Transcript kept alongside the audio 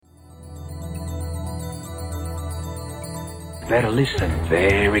Better listen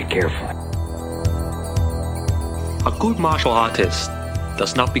very carefully. A good martial artist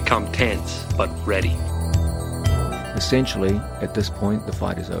does not become tense, but ready. Essentially, at this point, the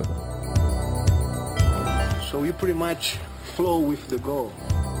fight is over. So you pretty much flow with the goal.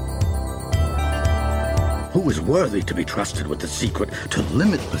 Who is worthy to be trusted with the secret to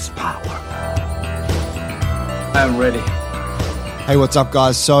limitless power? I'm ready. Hey, what's up,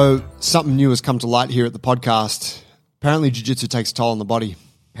 guys? So something new has come to light here at the podcast. Apparently, jiu-jitsu takes a toll on the body.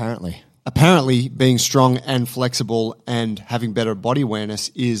 Apparently, being strong and flexible and having better body awareness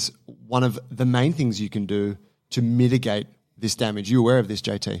is one of the main things you can do to mitigate this damage. You aware of this,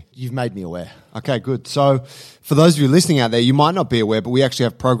 JT? You've made me aware. Okay, good. So for those of you listening out there, you might not be aware, but we actually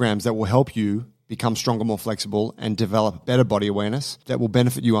have programs that will help you become stronger, more flexible, and develop better body awareness that will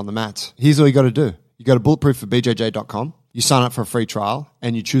benefit you on the mats. Here's all you got to do. You go to bulletproofforbjj.com, you sign up for a free trial,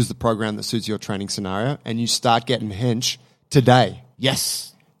 and you choose the program that suits your training scenario, and you start getting hench today.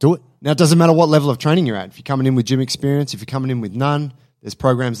 Yes. Do it. Now, it doesn't matter what level of training you're at. If you're coming in with gym experience, if you're coming in with none, there's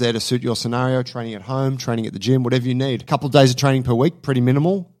programs there to suit your scenario, training at home, training at the gym, whatever you need. A couple of days of training per week, pretty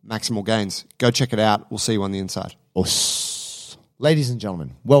minimal, maximal gains. Go check it out. We'll see you on the inside. Ladies and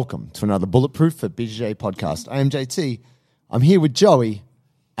gentlemen, welcome to another Bulletproof for BJJ podcast. I am JT. I'm here with Joey,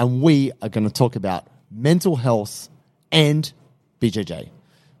 and we are going to talk about mental health and BJJ.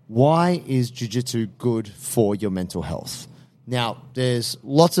 Why is jiu-jitsu good for your mental health? Now, there's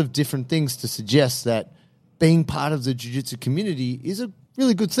lots of different things to suggest that being part of the jiu-jitsu community is a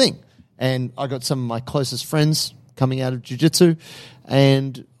really good thing. And I got some of my closest friends coming out of jiu-jitsu,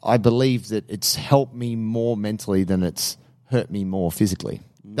 and I believe that it's helped me more mentally than it's hurt me more physically.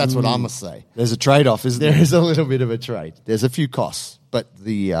 That's what I must say. There's a trade-off, isn't there? There is a little bit of a trade. There's a few costs, but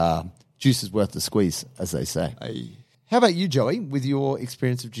the juice is worth the squeeze, as they say. Hey. How about you, Joey, with your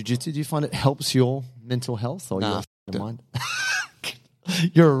experience of jiu-jitsu? Do you find it helps your mental health or your mind?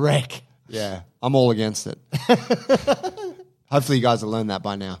 You're a wreck. Yeah, I'm all against it. Hopefully you guys have learned that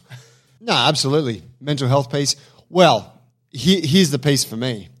by now. No, absolutely. Mental health piece. Well, here's the piece for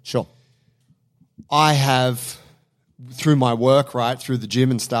me. Sure. I have, through my work, right, through the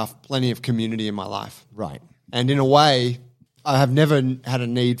gym and stuff, plenty of community in my life. Right. And in a way, I have never had a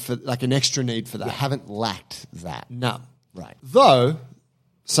need for, like an extra need for that. You haven't lacked that. No. Right. Though,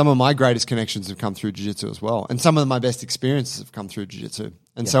 some of my greatest connections have come through jiu-jitsu as well. And some of my best experiences have come through jiu-jitsu.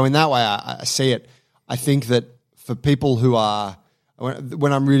 And so in that way, I see it. I think that for people who are,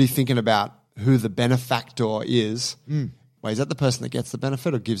 when I'm really thinking about who the benefactor is, wait, is that the person that gets the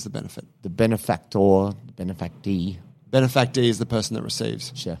benefit or gives the benefit? The benefactor, the benefactee. Benefactee is the person that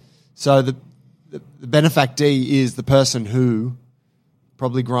receives. Sure. So the benefactee is the person who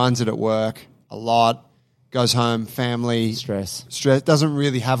probably grinds it at work a lot, goes home, family. Stress, doesn't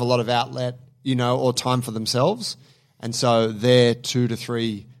really have a lot of outlet, or time for themselves. And so they're 2 to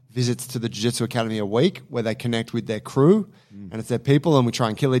 3 visits to the Jiu-Jitsu Academy a week where they connect with their crew and it's their people and we try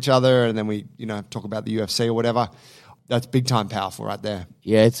and kill each other and then we, talk about the UFC or whatever. That's big time powerful right there.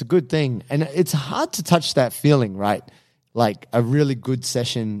 Yeah, it's a good thing. And it's hard to touch that feeling, right? Like a really good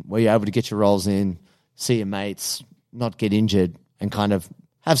session where you're able to get your rolls in, see your mates, not get injured, and kind of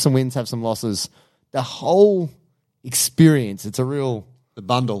have some wins, have some losses. The whole experience, it's a real... The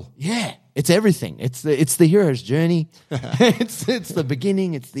bundle. Yeah, it's everything. It's the hero's journey. it's the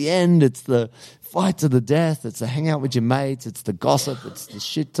beginning, it's the end, it's the fight to the death, it's the hang out with your mates, it's the gossip, it's the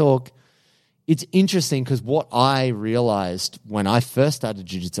shit talk. It's interesting because what I realized when I first started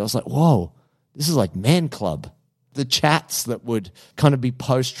jiu-jitsu, I was like, whoa, this is like man club. The chats that would kind of be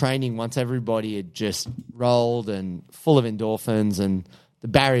post-training once everybody had just rolled and full of endorphins and the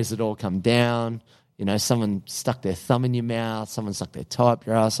barriers had all come down. Someone stuck their thumb in your mouth, someone stuck their toe up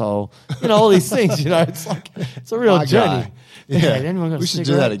your asshole. All these things, it's like, it's a real journey. Yeah. We should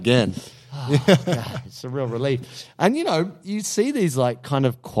do that again. Oh, God, it's a real relief. And, you see these like kind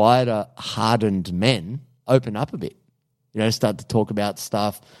of quieter, hardened men open up a bit. Start to talk about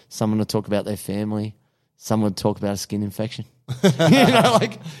stuff. Someone will talk about their family. Someone would talk about a skin infection.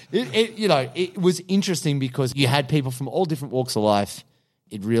 It was interesting because you had people from all different walks of life.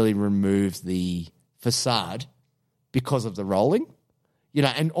 It really removed the facade because of the rolling,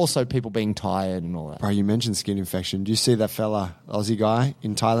 and also people being tired and all that. Bro, you mentioned skin infection. Do you see that fella, Aussie guy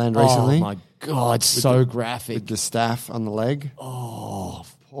in Thailand recently? Oh, my God, so graphic. With the staph on the leg. Oh,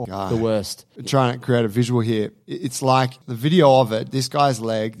 poor guy. The worst. I'm trying to create a visual here. It's like the video of it, this guy's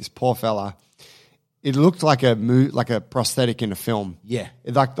leg, this poor fella, it looked like a prosthetic in a film. Yeah.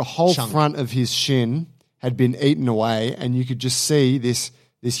 Like the whole front of his shin had been eaten away and you could just see this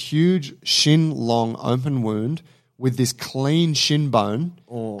huge shin-long open wound with this clean shin bone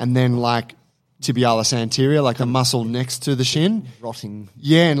and then like tibialis anterior, like the muscle next to the shin. Rotting.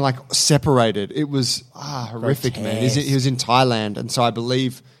 Yeah, and like separated. It was horrific, man. He was in Thailand, and so I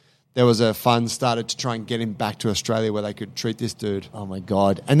believe there was a fund started to try and get him back to Australia where they could treat this dude. Oh my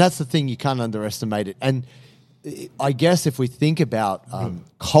God. And that's the thing, you can't underestimate it. And I guess if we think about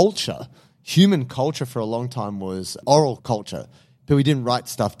culture, human culture for a long time was oral culture, but we didn't write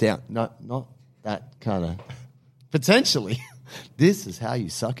stuff down. No, not that kind of. Potentially, this is how you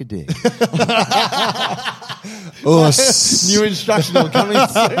suck a dick. New instructional coming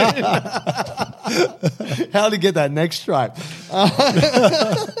soon. How to get that next stripe.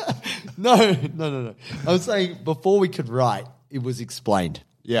 No. I was saying before we could write, it was explained.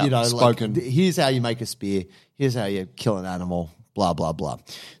 Yeah, spoken. Like, here's how you make a spear. Here's how you kill an animal. Blah, blah, blah.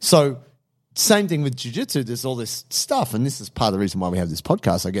 So same thing with jiu-jitsu. There's all this stuff, and this is part of the reason why we have this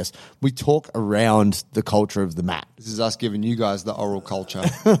podcast, I guess. We talk around the culture of the mat. This is us giving you guys the oral culture.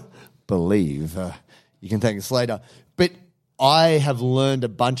 Believe. You can thank us later. But I have learned a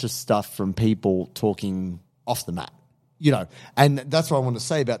bunch of stuff from people talking off the mat, and that's what I want to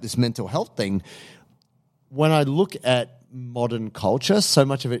say about this mental health thing. When I look at modern culture, so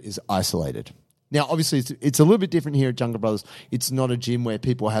much of it is isolated. Now, obviously, it's a little bit different here at Jungle Brothers. It's not a gym where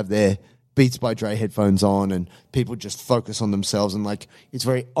people have their Beats by Dre headphones on and people just focus on themselves, and like it's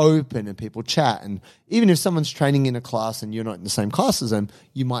very open and people chat. And even if someone's training in a class and you're not in the same class as them,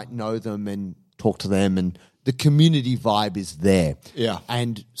 you might know them and talk to them, and the community vibe is there. Yeah.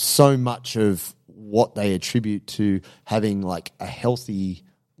 And so much of what they attribute to having like a healthy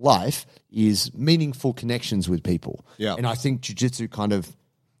life is meaningful connections with people. Yeah. And I think jiu-jitsu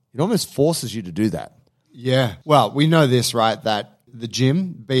it almost forces you to do that. Yeah. Well, we know this, right, that the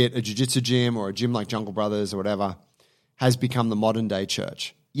gym, be it a jiu-jitsu gym or a gym like Jungle Brothers or whatever, has become the modern day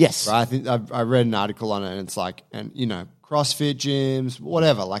church. Yes. Right? I think I read an article on it, and it's like, and CrossFit gyms,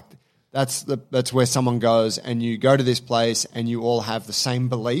 whatever, like that's where someone goes, and you go to this place and you all have the same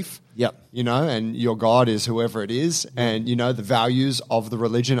belief. Yep. And your God is whoever it is, and the values of the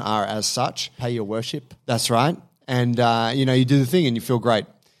religion are as such. Pay your worship. That's right. And you do the thing and you feel great.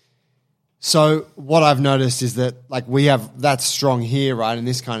 So what I've noticed is that like we have that's strong here, right, in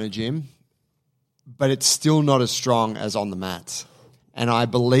this kind of gym, but it's still not as strong as on the mats. And I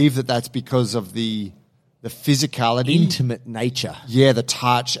believe that that's because of the physicality, intimate nature. Yeah, the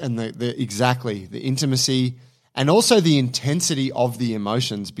touch and the intimacy, and also the intensity of the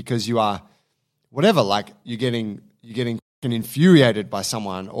emotions, because you are whatever, like you're getting infuriated by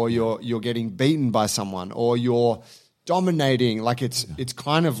someone, or you're getting beaten by someone, or you're dominating. Like it's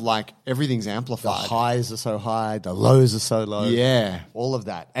kind of like everything's amplified. The highs are so high, the lows are so low. Yeah. All of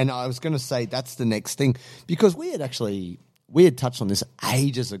that. And I was going to say that's the next thing, because we had touched on this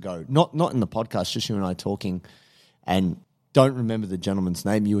ages ago, not in the podcast, just you and I talking, and don't remember the gentleman's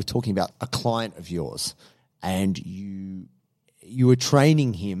name. You were talking about a client of yours, and you were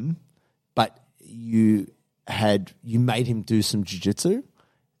training him, but you made him do some jiu-jitsu,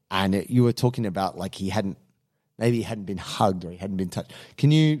 and you were talking about like maybe he hadn't been hugged or he hadn't been touched. Do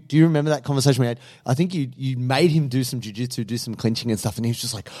you remember that conversation we had? I think you made him do some jiu-jitsu, do some clinching and stuff, and he was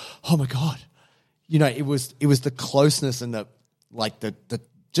just like, oh my God. It was the closeness and the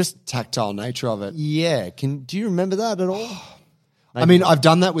just tactile nature of it. Yeah. Do you remember that at all? I mean, I've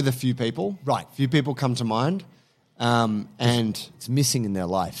done that with a few people. Right. A few people come to mind. And it's missing in their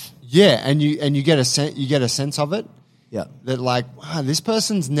life. Yeah, and you get a sense of it. Yeah. That like, wow, this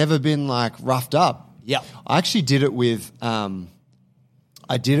person's never been like roughed up. Yeah. I actually did it with an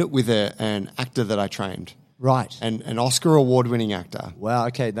actor that I trained. Right. And an Oscar award-winning actor. Wow,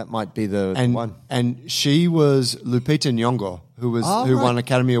 okay, that might be the one. And she was Lupita Nyong'o, who won an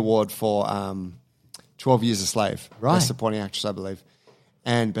Academy Award for 12 Years a Slave. Right. Best Supporting Actress, I believe.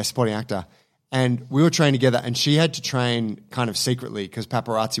 And Best Supporting Actor. And we were trained together, and she had to train kind of secretly because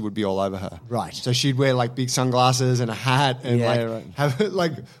paparazzi would be all over her. Right. So she'd wear like big sunglasses and a hat and have it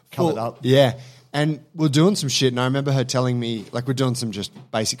like covered up. Yeah. And we're doing some shit, and I remember her telling me, like, we're doing some just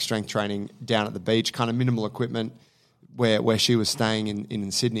basic strength training down at the beach, kind of minimal equipment, where she was staying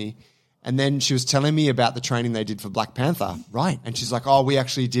in Sydney. And then she was telling me about the training they did for Black Panther. Right. And she's like, oh, we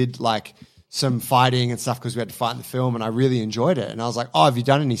actually did, like, some fighting and stuff because we had to fight in the film, and I really enjoyed it. And I was like, oh, have you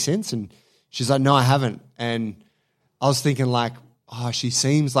done any since? And she's like, no, I haven't. And I was thinking, like, oh, she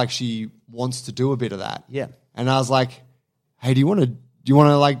seems like she wants to do a bit of that. Yeah. And I was like, hey, do you want to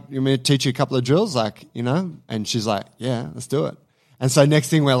like, you want me to teach you a couple of drills? Like, and she's like, yeah, let's do it. And so next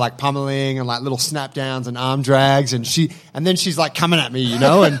thing we're like pummeling and like little snap downs and arm drags, and then she's like coming at me, and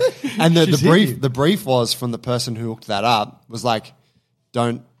the brief was from the person who hooked that up was like,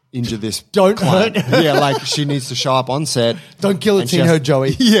 don't injure this. Don't client. Yeah. Like she needs to show up on set. Don't kill a teen her,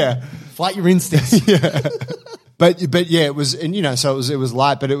 Joey. Yeah. Fight your instincts. But yeah, it was, and so it was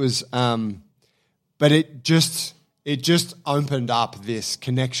light, but it was, but it just opened up this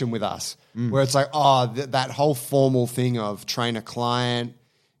connection with us where it's like, that whole formal thing of trainer client.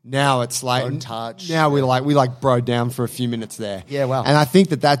 Now it's like Don't touch. Now we bro down for a few minutes there. Yeah, wow. And I think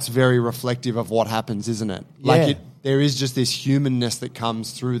that's very reflective of what happens, isn't it? Yeah. There is just this humanness that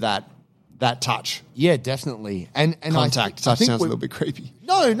comes through that touch. Yeah, definitely. And Contact. I Touch think sounds a little bit creepy.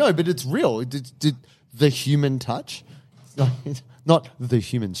 No, but it's real. The human touch, it's not the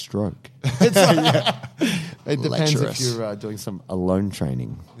human stroke. It's It depends Lecherous. if you're doing some alone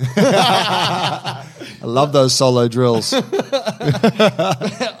training. I love those solo drills.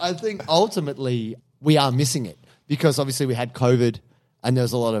 I think ultimately we are missing it because obviously we had COVID and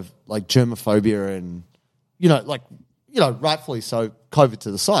there's a lot of like germophobia and, rightfully so, COVID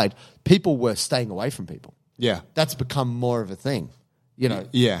to the side, people were staying away from people. Yeah. That's become more of a thing.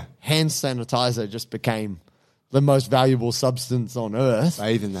 Yeah. Hand sanitizer just became the most valuable substance on earth.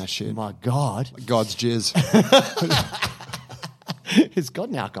 Bathe in that shit. My God. God's jizz. Is God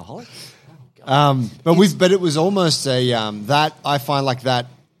an alcoholic? But it was almost that I find like that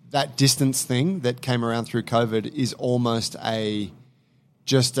distance thing that came around through COVID is almost it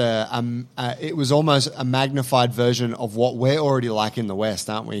was almost a magnified version of what we're already like in the West,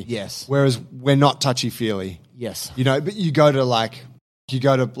 aren't we? Yes. Whereas we're not touchy-feely. Yes. But you go to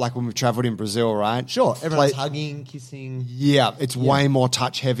when we've traveled in Brazil, right? Sure. Everyone's hugging, kissing. Yeah, it's way more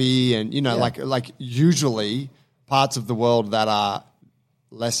touch heavy, and like usually parts of the world that are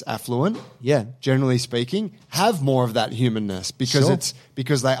less affluent, generally speaking, have more of that humanness because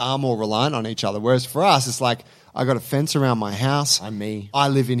they are more reliant on each other. Whereas for us, it's like I got a fence around my house. I'm me. I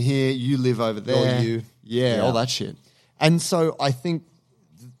live in here. You live over there. Or you. Yeah, all that shit. And so I think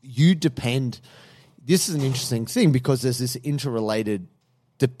you depend. This is an interesting thing because there's this interrelated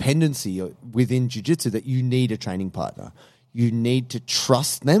dependency within jiu-jitsu that you need a training partner. You need to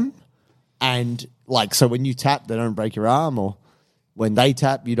trust them. And so when you tap, they don't break your arm, or when they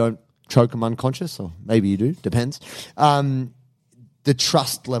tap, you don't choke them unconscious, or maybe you do, depends. The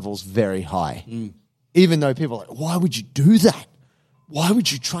trust level's very high. Even though people are like, why would you do that? Why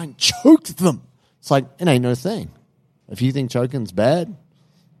would you try and choke them? It's like, it ain't no thing. If you think choking's bad,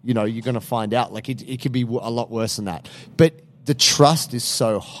 you're going to find out. Like it could be a lot worse than that. But the trust is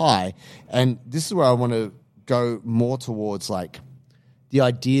so high. And this is where I want to go more towards like the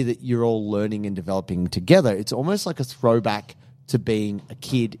idea that you're all learning and developing together. It's almost like a throwback to being a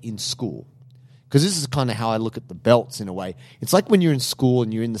kid in school. Because this is kind of how I look at the belts in a way. It's like when you're in school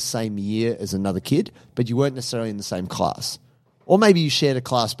and you're in the same year as another kid, but you weren't necessarily in the same class. Or maybe you shared a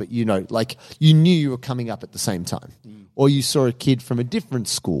class, but you knew you were coming up at the same time. Or you saw a kid from a different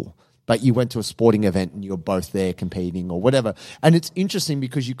school, but you went to a sporting event and you're both there competing or whatever. And it's interesting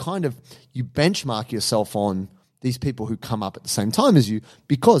because you benchmark yourself on these people who come up at the same time as you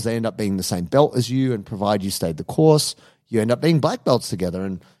because they end up being the same belt as you, and provide you stayed the course, you end up being black belts together.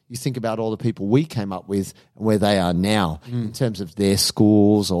 And you think about all the people we came up with and where they are now in terms of their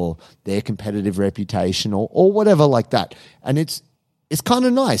schools or their competitive reputation or whatever like that. And it's kind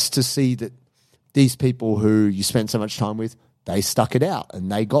of nice to see that these people who you spent so much time with, they stuck it out and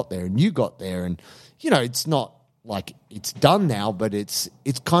they got there and you got there. And, it's not like it's done now, but it's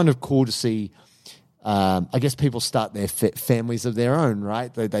kind of cool to see, I guess people start their families of their own,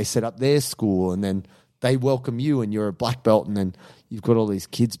 right? They set up their school and then they welcome you and you're a black belt, and then you've got all these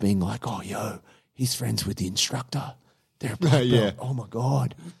kids being like, oh, he's friends with the instructor. They're a black belt. Oh, my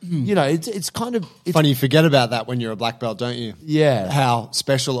God. It's kind of... Funny, you forget about that when you're a black belt, don't you? Yeah. How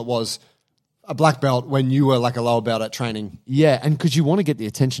special it was, a black belt, when you were like a lower belt at training. Yeah, and because you want to get the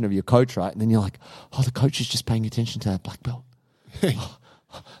attention of your coach, right? And then you're like, oh, the coach is just paying attention to that black belt.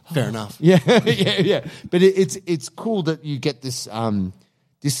 Fair enough. Yeah. But it's cool that you get this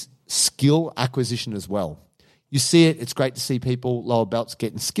this skill acquisition as well. You see it. It's great to see people, lower belts,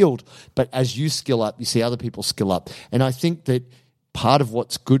 getting skilled. But as you skill up, you see other people skill up. And I think that part of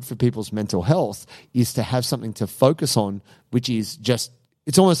what's good for people's mental health is to have something to focus on, which is just,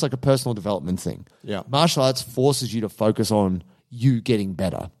 it's almost like a personal development thing. Yeah. Martial arts forces you to focus on you getting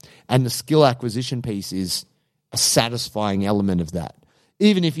better. And the skill acquisition piece is a satisfying element of that.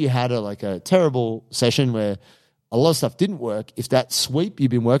 Even if you had a terrible session where a lot of stuff didn't work, if that sweep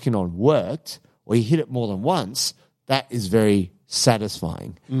you've been working on worked, or you hit it more than once, that is very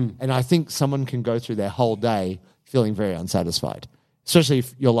satisfying. And I think someone can go through their whole day feeling very unsatisfied, especially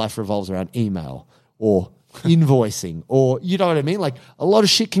if your life revolves around email or invoicing or, you know what I mean? Like, a lot of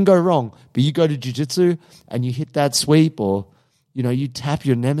shit can go wrong, but you go to jiu-jitsu and you hit that sweep, or, you tap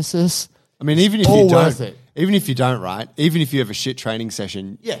your nemesis I mean, even if all you don't, worth it. even if you don't, right? Even if you have a shit training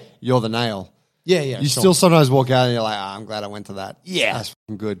session, Yeah. you're the nail. Yeah, yeah. You sure. still sometimes walk out and you're like, I'm glad I went to that. Yeah. That's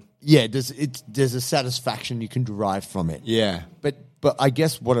fucking good. Yeah, there's a satisfaction you can derive from it. Yeah. But I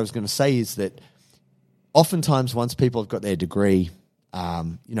guess what I was going to say is that oftentimes once people have got their degree,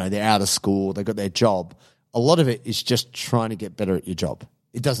 they're out of school, they've got their job, a lot of it is just trying to get better at your job.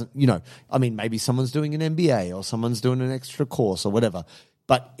 It doesn't, maybe someone's doing an MBA or someone's doing an extra course or whatever,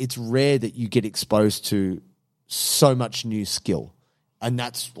 but it's rare that you get exposed to so much new skill. And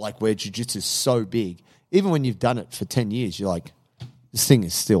that's like where jiu-jitsu is so big. Even when you've done it for 10 years, you're like, this thing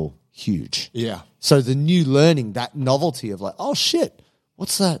is still huge. Yeah. So the new learning, that novelty of like, oh shit,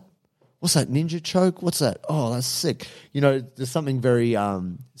 what's that? What's that ninja choke? What's that? Oh, that's sick. There's something very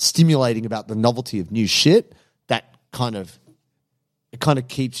stimulating about the novelty of new shit that kind of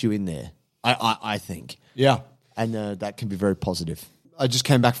keeps you in there, I think. Yeah. And that can be very positive. I just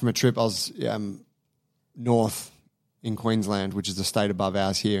came back from a trip. I was north in Queensland, which is the state above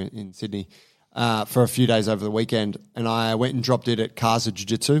ours here in Sydney, for a few days over the weekend. And I went and dropped it at Kaza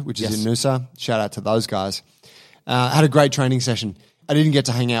Jiu-Jitsu, which is in Noosa. Shout out to those guys. Had a great training session. I didn't get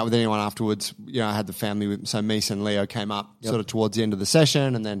to hang out with anyone afterwards. I had the family with, so Mies and Leo came up sort of towards the end of the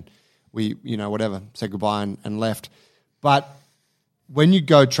session, and then we, said goodbye and left. But when you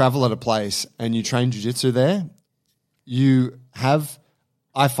go travel at a place and you train jiu-jitsu there, you have,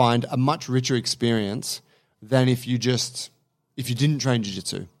 I find, a much richer experience than if you didn't train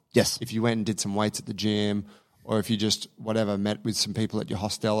jiu-jitsu. Yes. If you went and did some weights at the gym, or if you just, met with some people at your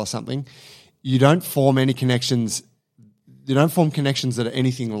hostel or something, you don't form any connections. You don't form connections that are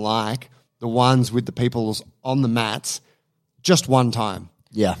anything like the ones with the people on the mats just one time.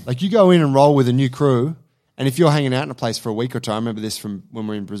 Yeah. Like you go in and roll with a new crew, and if you're hanging out in a place for a week or two, I remember this from when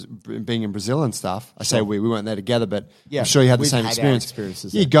we were being in Brazil and stuff. I say we weren't there together, but I'm sure you had the same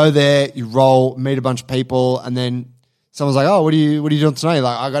experience. You go there, you roll, meet a bunch of people, and then someone's like, "Oh, what are you doing tonight?" You're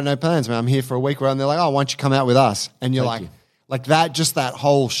like, "I got no plans, man. I'm here for a week." And they're like, "Oh, why don't you come out with us?" And you're like that. Just that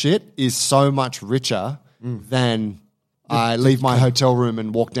whole shit is so much richer than I leave my hotel room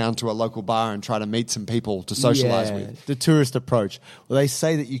and walk down to a local bar and try to meet some people to socialize with. The tourist approach. Well, they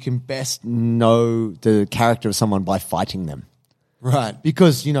say that you can best know the character of someone by fighting them. Right.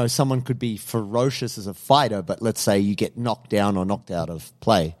 Because, someone could be ferocious as a fighter, but let's say you get knocked down or knocked out of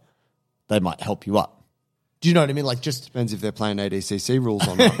play, they might help you up. Do you know what I mean? Like just depends if they're playing ADCC rules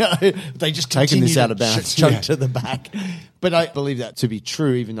or not. They just taking this out of bounds, choke to the back. But I believe that to be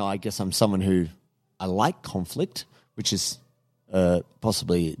true, even though I guess I'm someone who I like conflict, which is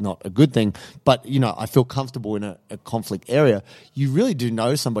possibly not a good thing. But, I feel comfortable in a conflict area. You really do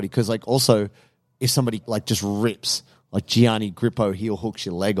know somebody because, like, also if somebody, like, just rips, like Gianni Grippo heel hooks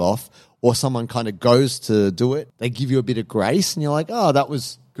your leg off, or someone kind of goes to do it, they give you a bit of grace and you're like, oh, that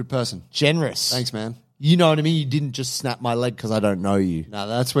was Good person. generous. Thanks, man. You know what I mean? You didn't just snap my leg because I don't know you. No,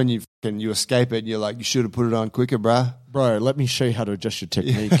 that's when you escape it and you're like, you should have put it on quicker, bruh. Bro, let me show you how to adjust your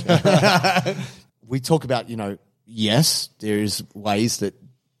technique. We talk about, yes, there's ways that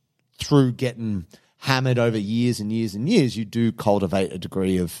through getting hammered over years and years and years, you do cultivate a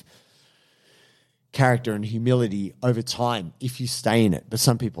degree of character and humility over time if you stay in it. But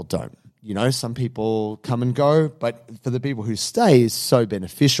some people don't. Some people come and go, but for the people who stay is so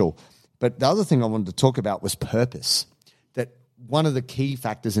beneficial. But the other thing I wanted to talk about was purpose. That one of the key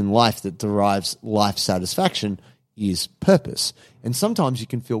factors in life that derives life satisfaction is purpose. And sometimes you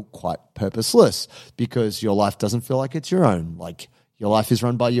can feel quite purposeless because your life doesn't feel like it's your own. Like your life is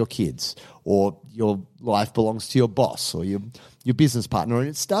run by your kids, or your life belongs to your boss or your business partner. And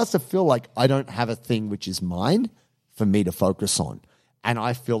it starts to feel like I don't have a thing which is mine for me to focus on. And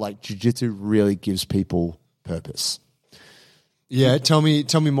I feel like jiu-jitsu really gives people purpose. Yeah, tell me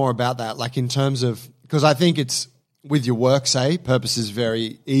more about that. Like in terms of, because I think it's with your work, say, purpose is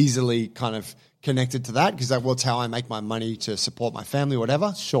very easily kind of connected to that because that's how I make my money to support my family or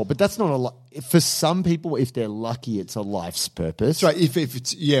whatever. Sure, but that's not a lot. For some people, if they're lucky, it's a life's purpose. That's right. If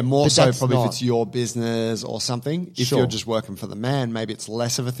it's, more But so that's probably not. if it's your business or something. If Sure. you're just working for the man, maybe it's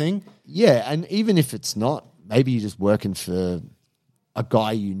less of a thing. Yeah, and even if it's not, maybe you're just working for a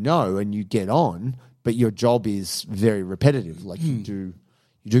guy and you get on, but your job is very repetitive. Like you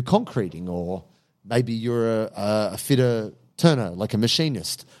do concreting, or maybe you're a fitter turner, like a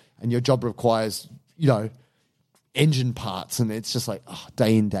machinist, and your job requires, engine parts, and it's just like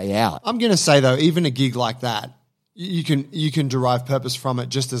day in, day out. I'm going to say though, even a gig like that, you can derive purpose from it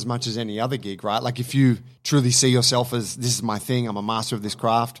just as much as any other gig, right? Like if you truly see yourself as this is my thing, I'm a master of this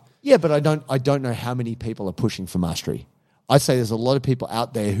craft. Yeah, but I don't know how many people are pushing for mastery. I'd say there's a lot of people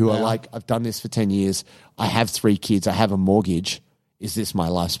out there who are like, I've done this for 10 years. I have 3 kids. I have a mortgage. is this my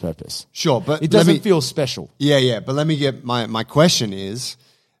life's purpose? Sure, but It doesn't feel special. Yeah. But let me get my question is,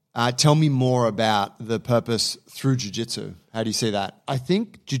 tell me more about the purpose through jiu-jitsu. How do you see that? I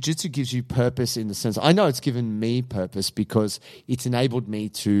think jiu-jitsu gives you purpose in the sense, I know it's given me purpose because it's enabled me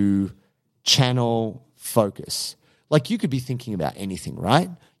to channel focus. Like you could be thinking about anything, right?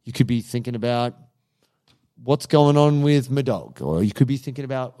 You could be thinking about what's going on with my dog, or you could be thinking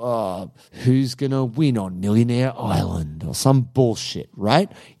about who's going to win on Millionaire Island or some bullshit,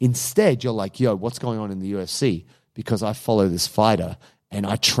 right? Instead, you're like, yo, what's going on in the UFC? Because I follow this fighter and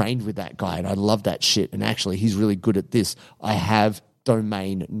I trained with that guy and I love that shit. And actually, he's really good at this. I have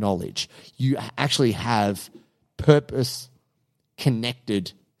domain knowledge. You actually have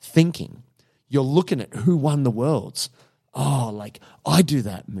purpose-connected thinking. You're looking at who won the worlds. Oh, like, I do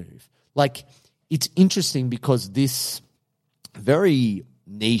that move. Like, it's interesting because this very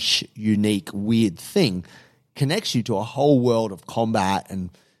niche, unique, weird thing connects you to a whole world of combat and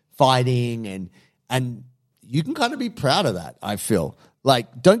fighting, and you can kind of be proud of that, I feel.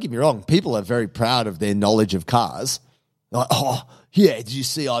 Like, don't get me wrong, people are very proud of their knowledge of cars. Like, oh, yeah, did you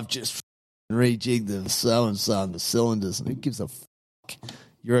see I've just rejigged the so-and-so and the cylinders? And who gives a fuck?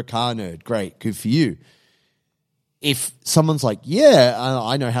 You're a car nerd. Great, good for you. If someone's like, yeah,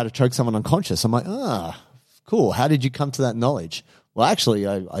 I know how to choke someone unconscious, I'm like, cool. How did you come to that knowledge? Well, actually,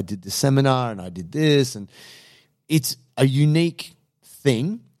 I did this seminar and I did this. And it's a unique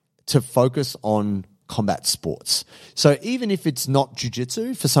thing to focus on combat sports. So even if it's not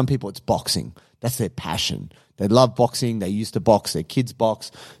jiu-jitsu, for some people it's boxing. That's their passion. They love boxing. They used to box. Their kids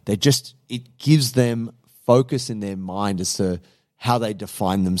box. It gives them focus in their mind as to how they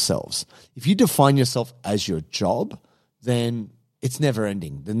define themselves. If you define yourself as your job, then it's never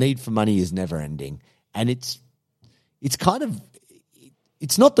ending. The need for money is never ending. And it's kind of,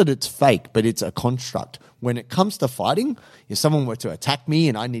 it's not that it's fake, but it's a construct. When it comes to fighting, if someone were to attack me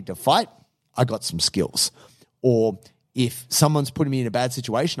and I need to fight, I got some skills. Or if someone's putting me in a bad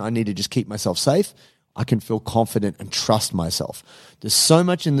situation, I need to just keep myself safe, I can feel confident and trust myself. There's so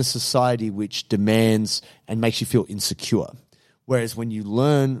much in the society which demands and makes you feel insecure. Whereas when you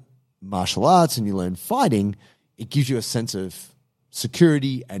learn martial arts and you learn fighting, it gives you a sense of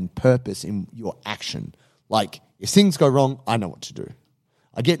security and purpose in your action. Like, if things go wrong, I know what to do.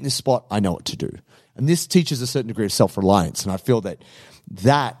 I get in this spot, I know what to do. And this teaches a certain degree of self-reliance. And I feel that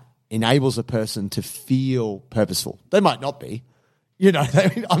enables a person to feel purposeful. They might not be. You know,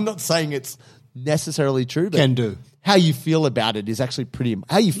 I'm not saying it's necessarily true, but Can do. how you feel about it is actually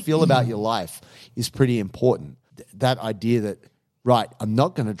how you feel about your life is pretty important. That idea that, right, I'm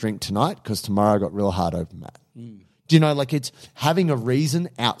not going to drink tonight because tomorrow I got real hard open mat. Do you know, like, it's having a reason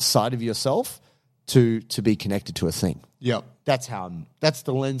outside of yourself to be connected to a thing. Yep. That's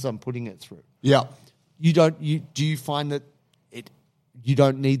the lens I'm putting it through. Yep. Do you find that you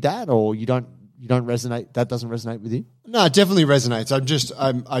don't need that, or you don't resonate? That doesn't resonate with you? No, it definitely resonates.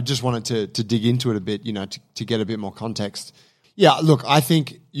 I just wanted to dig into it a bit, to get a bit more context. Yeah, look, I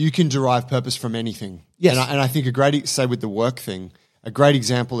think you can derive purpose from anything. Yes. And I think say with the work thing, a great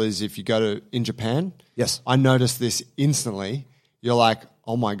example is if you go in Japan. Yes. I noticed this instantly. You're like,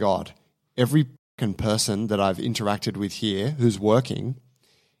 oh my God, every fucking person that I've interacted with here who's working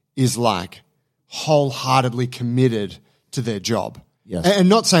is like wholeheartedly committed to their job. Yes. And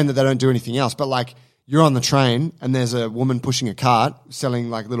not saying that they don't do anything else, but like you're on the train and there's a woman pushing a cart selling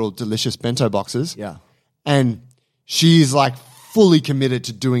like little delicious bento boxes. Yeah. And she's like fully committed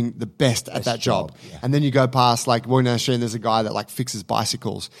to doing the best at that job. Yeah. And then you go past like walking down the street and there's a guy that like fixes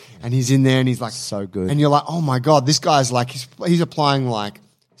bicycles and he's in there and he's like so good. And you're like, oh my God, this guy's like he's applying like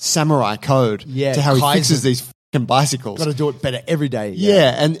samurai code to how he fixes these fucking bicycles. Got to do it better every day.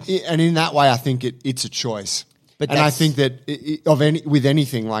 Yeah. And in that way, I think it's a choice. But I think that with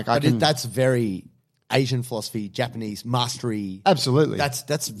anything, like that's very Asian philosophy, Japanese mastery. Absolutely.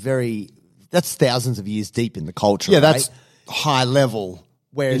 That's thousands of years deep in the culture. Yeah, right? that's high level.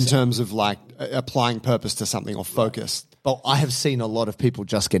 Whereas in terms of like applying purpose to something or focus. But I have seen a lot of people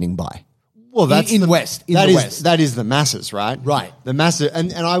just getting by. Well, that's in the West. That is the masses, right? Right. The masses,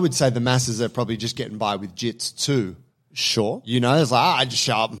 and I would say the masses are probably just getting by with jits too. Sure. It's like I just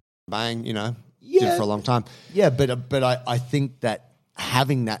show up and bang, did it for a long time. Yeah, but I think that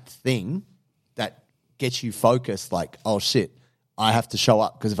having that thing that gets you focused, like, oh shit, I have to show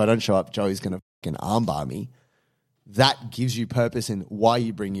up because if I don't show up, Joey's going to fucking armbar me. That gives you purpose in why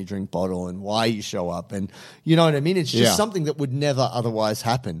you bring your drink bottle and why you show up. And you know what I mean? It's just something that would never otherwise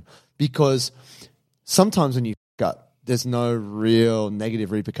happen because sometimes when you fuck up, there's no real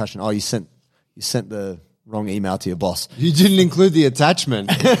negative repercussion. Oh, you sent the wrong email to your boss. You didn't include the attachment.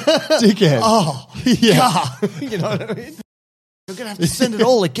 Dickhead. Oh, yeah. You know what I mean? You're going to have to send it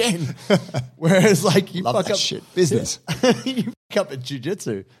all again. Whereas like you Love fuck that up shit. Business. you fuck up at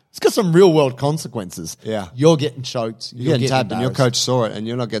jiu-jitsu. It's got some real world consequences. Yeah. You're getting choked. You're getting tapped, and your embarrassed. coach saw it, and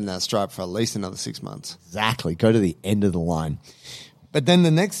you're not getting that stripe for at least another 6 months. Exactly. Go to the end of the line. But then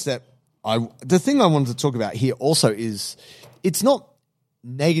the next step, the thing I wanted to talk about here also is it's not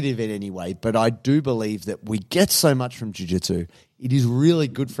negative in any way, but I do believe that we get so much from jiu-jitsu. It is really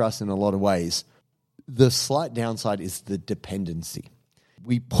good for us in a lot of ways. The slight downside is the dependency.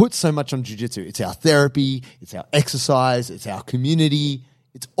 We put so much on jiu-jitsu. It's our therapy, it's our exercise, it's our community,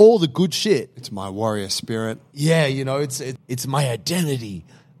 it's all the good shit. It's my warrior spirit. Yeah, you know, it's my identity.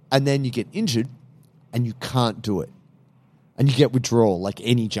 And then you get injured and you can't do it. And you get withdrawal like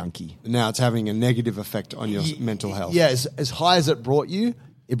any junkie. Now it's having a negative effect on your mental health. Yeah, as high as it brought you,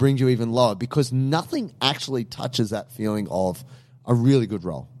 it brings you even lower because nothing actually touches that feeling of a really good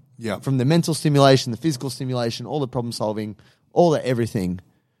roll. Yeah. From the mental stimulation, the physical stimulation, all the problem solving, all the everything,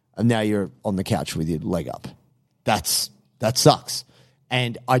 and now you're on the couch with your leg up. That sucks.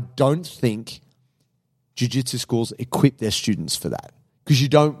 And I don't think jiu-jitsu schools equip their students for that because you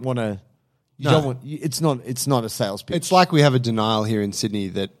don't want to. It's not a sales pitch. It's like we have a denial here in Sydney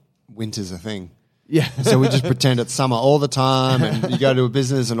that winter's a thing. Yeah. So we just pretend it's summer all the time, and you go to a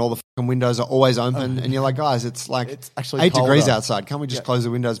business and all the fucking windows are always open, and you're like, guys, it's actually 8 degrees colder. outside. Can't we just close the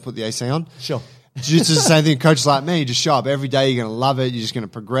windows, put the AC on? Sure. Jiu-jitsu's the same thing. Coaches like me, you just show up every day. You're going to love it. You're just going to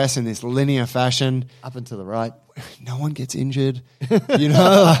progress in this linear fashion. Up and to the right. No one gets injured. You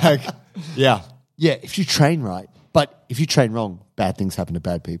know, like, yeah. Yeah, if you train right. But if you train wrong, bad things happen to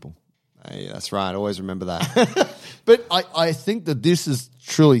bad people. Hey, that's right. Always remember that. But I think that this is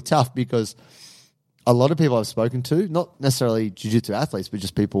truly tough because a lot of people I've spoken to, not necessarily jiu-jitsu athletes, but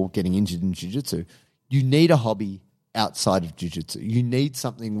just people getting injured in jiu-jitsu, you need a hobby outside of jiu-jitsu. You need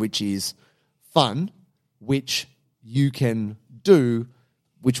something which is fun, which you can do,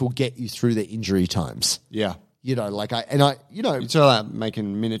 which will get you through the injury times. Yeah. You know, like You talk about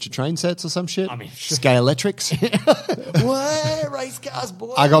making miniature train sets or some shit? I mean, sure. Scale-electrics. what? Race cars,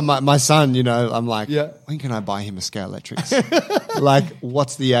 boy. I got my son, you know, I'm like, Yeah. when can I buy him a Scale-electrics? Like,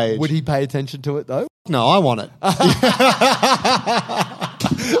 what's the age? Would he pay attention to it though? No, I want it.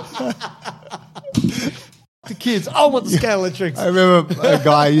 The kids, I want the scale electrics. I remember a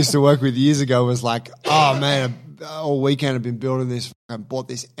guy I used to work with years ago was like, oh man, all weekend I've been building this. I bought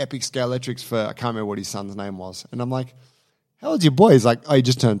this epic Scale-electrics for, I can't remember what his son's name was. And I'm like, how old's your boy? He's like, oh, he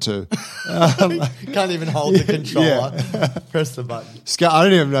just turned 2. Can't even hold the controller. Press the button. I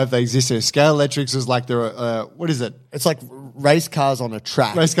don't even know if they exist here. Scale-electrics is like what is it? It's like race cars on a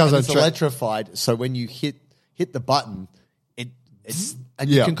track. Race cars and on a it's track. electrified. So when you hit the button, it's and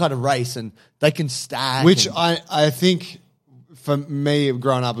Yeah. you can kind of race and they can stack. Which and, I think for me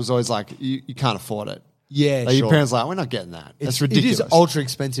growing up was always like, you can't afford it. yeah, Like sure. your parents are like, we're not getting that. That's ridiculous. It is ultra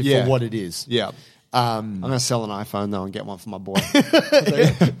expensive Yeah. for what it is. Yeah. I'm going to sell an iPhone though and get one for my boy.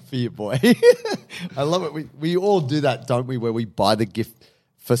 For your boy. I love it. We all do that, don't we? Where we buy the gift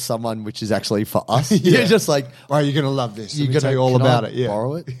for someone which is actually for us. Yeah. You're just like, Bro, you're going to love this. you're Let me tell you all can about I it. Yeah.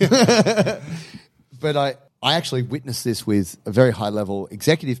 borrow it. But I actually witnessed this with a very high level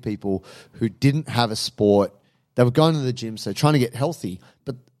executive people who didn't have a sport. They were going to the gym, so trying to get healthy.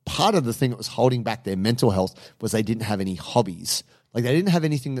 But part of the thing that was holding back their mental health was they didn't have any hobbies. Like they didn't have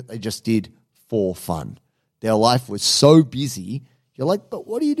anything that they just did for fun. Their life was so busy. You're like, but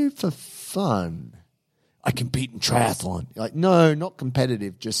what do you do for fun? I compete in triathlon. You're like, no, not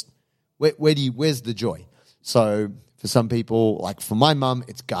competitive. Just where's the joy? So for some people, like for my mum,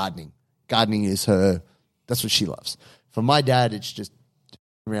 it's gardening. Gardening is that's what she loves. For my dad, it's just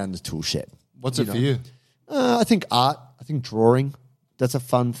around the tool shed. What's it for you? I think art. I think drawing. That's a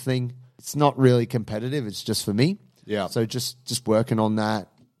fun thing. It's not really competitive. It's just for me. Yeah. So just working on that.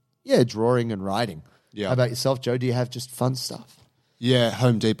 Yeah, drawing and writing. Yeah. How about yourself, Joe? Do you have just fun stuff? Yeah,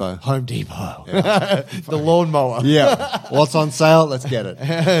 Home Depot. Home Depot. The lawnmower. Yeah. What's on sale? Let's get it.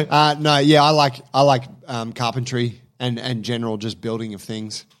 No, yeah, I like carpentry and general just building of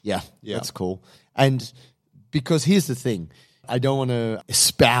things. Yeah, Yeah. that's cool. And because here's the thing, I don't want to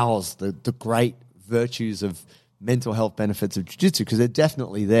espouse the great virtues of mental health benefits of jiu-jitsu because they're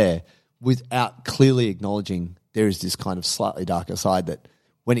definitely there without clearly acknowledging there is this kind of slightly darker side that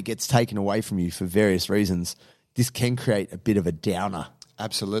when it gets taken away from you for various reasons, this can create a bit of a downer.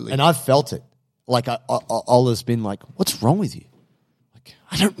 Absolutely. And I've felt it. Like Ola's been like, what's wrong with you? Like,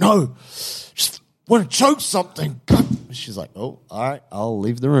 I don't know. Just want to choke something. She's like, oh, all right, I'll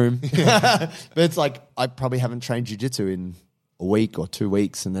leave the room. But it's like, I probably haven't trained jiu-jitsu in a week or 2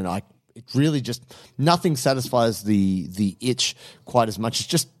 weeks. And then it really just, nothing satisfies the itch quite as much. It's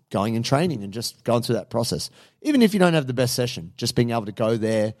just going and training and just going through that process. Even if you don't have the best session, just being able to go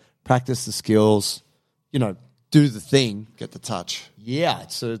there, practice the skills, do the thing. Get the touch. Yeah,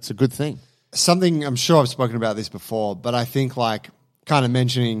 it's a good thing. Something, I'm sure I've spoken about this before, but I think like kind of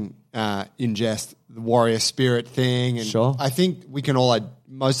mentioning in jest the warrior spirit thing. And Sure. I think we can all,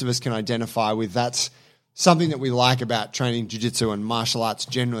 most of us can identify with that's something that we like about training jiu-jitsu and martial arts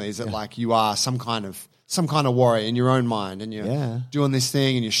generally is that like you are some kind of warrior in your own mind and you're doing this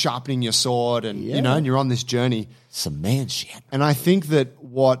thing and you're sharpening your sword and, and you're on this journey. Some man shit. And I think that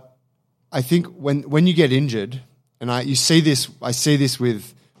when you get injured, and I see this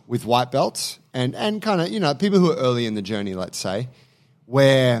with white belts and kind of, people who are early in the journey, let's say,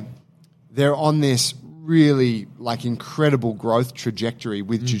 where they're on this really like incredible growth trajectory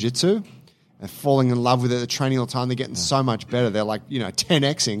with jiu-jitsu. They're falling in love with it. They're training all the time. They're getting so much better. They're like,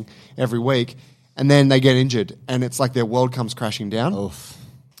 10xing every week. And then they get injured and it's like their world comes crashing down. Oof.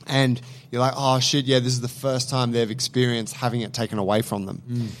 And you're like, oh shit, yeah, this is the first time they've experienced having it taken away from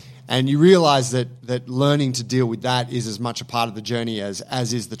them. And you realize that learning to deal with that is as much a part of the journey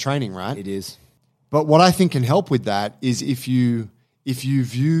as is the training, right? It is. But what I think can help with that is if you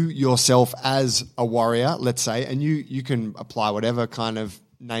view yourself as a warrior, let's say, and you can apply whatever kind of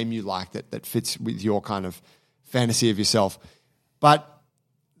name you like that fits with your kind of fantasy of yourself. But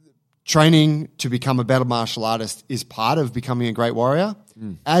training to become a better martial artist is part of becoming a great warrior,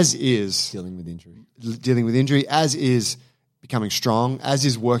 as is Dealing with injury, as is becoming strong, as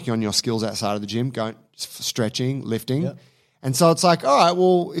is working on your skills outside of the gym, going stretching, lifting. Yep. And so it's like, all right,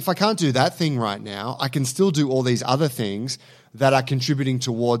 well, if I can't do that thing right now, I can still do all these other things that are contributing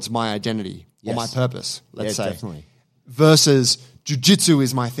towards my identity or my purpose, let's say. Definitely. Versus jiu-jitsu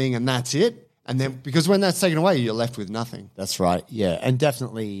is my thing and that's it. And then because when that's taken away, you're left with nothing. That's right. Yeah. And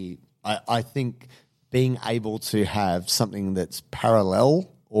definitely I think being able to have something that's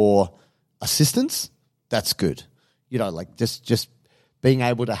parallel or assistance, that's good. Like just being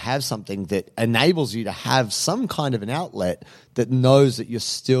able to have something that enables you to have some kind of an outlet that knows that you're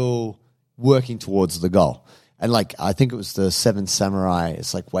still working towards the goal. And like, I think it was the Seven Samurai.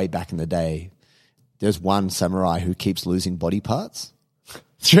 It's like way back in the day. There's one samurai who keeps losing body parts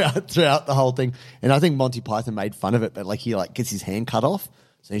throughout the whole thing. And I think Monty Python made fun of it, but like he like gets his hand cut off.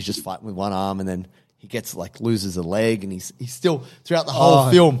 So he's just fighting with one arm and then he gets loses a leg and he's still throughout the whole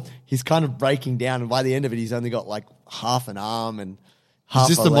film, he's kind of breaking down. And by the end of it, he's only got like half an arm and half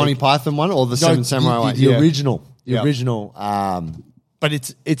Is this a the leg. Monty Python one or the Seven Samurai one? The original. The Yeah. original. But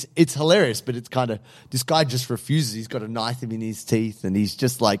it's hilarious, but it's kind of, this guy just refuses. He's got a knife in his teeth and he's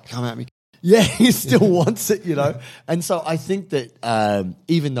just like, Come at me. yeah, he still wants it, And so I think that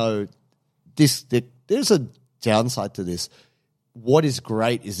even though there's a downside to this, what is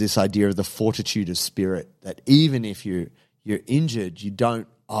great is this idea of the fortitude of spirit, that even if you're injured, you don't,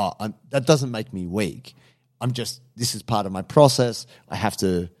 that doesn't make me weak. This is part of my process. I have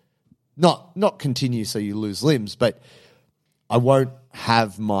to not continue so you lose limbs, but I won't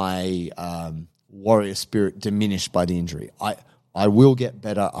have my warrior spirit diminished by the injury. I will get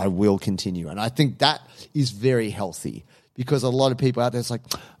better. I will continue. And I think that is very healthy because a lot of people out there, it's like,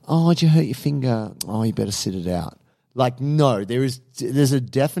 oh, did you hurt your finger? Oh, you better sit it out. Like, no, there's a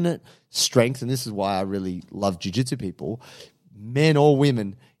definite strength, and this is why I really love jiu-jitsu people, men or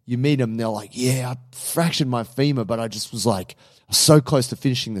women. You meet them, they're like, yeah, I fractured my femur, but I just was like so close to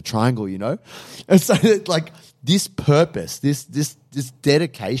finishing the triangle, And so like this purpose, this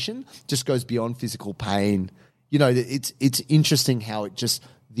dedication just goes beyond physical pain. It's interesting how it just,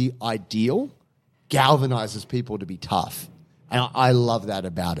 the ideal galvanizes people to be tough. And I love that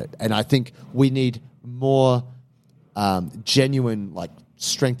about it. And I think we need more genuine like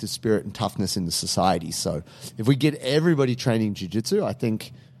strength of spirit and toughness in the society. So if we get everybody training jiu-jitsu, I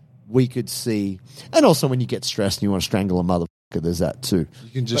think we could see, and also when you get stressed and you want to strangle a motherfucker, there's that too.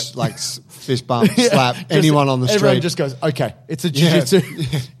 You can just fist bump, slap anyone on the street. Everyone just goes, okay, it's a jiu-jitsu.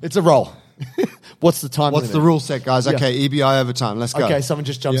 It's a roll. What's the time What's limit? the rule set, guys? Yeah. Okay, EBI overtime. Let's go. Okay, someone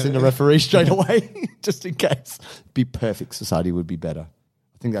just jumps in the referee straight away, just in case. Be perfect. Society would be better.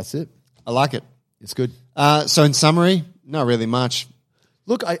 I think that's it. I like it. It's good. So in summary, not really much.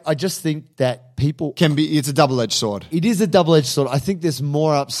 Look, I just think that people... It's a double-edged sword. It is a double-edged sword. I think there's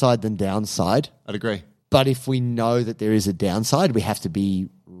more upside than downside. I'd agree. But if we know that there is a downside, we have to be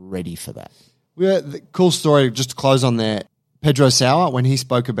ready for that. The cool story, just to close on there, Pedro Sauer, when he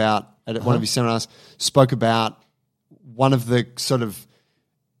spoke about, at one of his seminars, spoke about one of the sort of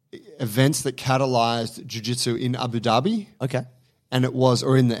events that catalyzed jiu-jitsu in Abu Dhabi. Okay. And it was,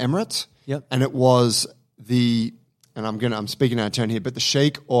 or in the Emirates. Yep. And it was the and I'm speaking out of turn here, but the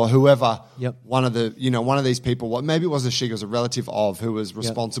sheikh or whoever, Yep. one of these people, maybe it was a sheikh, it was a relative of who was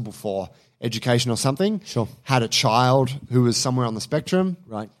responsible for education or something, Sure. had a child who was somewhere on the spectrum.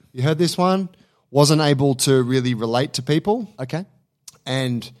 Right. You heard this one? Wasn't able to really relate to people. Okay.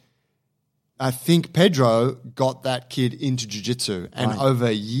 And I think Pedro got that kid into jiu-jitsu, and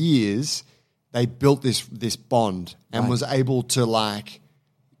over years they built this bond and was able to like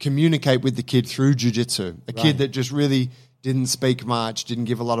communicate with the kid through jiu-jitsu. A kid that just really didn't speak much, didn't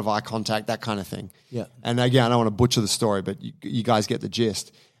give a lot of eye contact, that kind of thing. Yeah. And again, I don't want to butcher the story, but you guys get the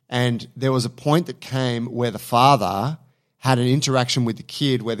gist. And there was a point that came where the father had an interaction with the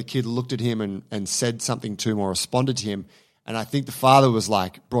kid where the kid looked at him and said something to him or responded to him. And I think the father was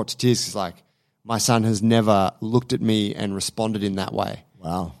like brought to tears. He's like, my son has never looked at me and responded in that way.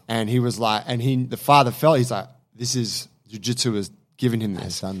 Wow. And he was like, the father felt, he's like, this is, jiu-jitsu has given him this.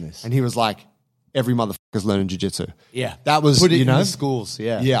 Has done this. And he was like, every motherfucker's learning jiu-jitsu. Yeah. That was, Put it you know. in the schools,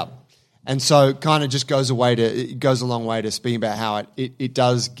 yeah. Yeah. And so kind of just goes a long way to speaking about how it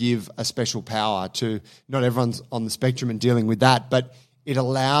does give a special power to, not everyone's on the spectrum and dealing with that, but it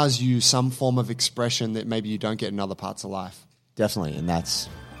allows you some form of expression that maybe you don't get in other parts of life. Definitely, and that's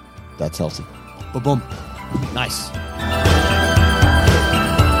healthy. Boom. Nice.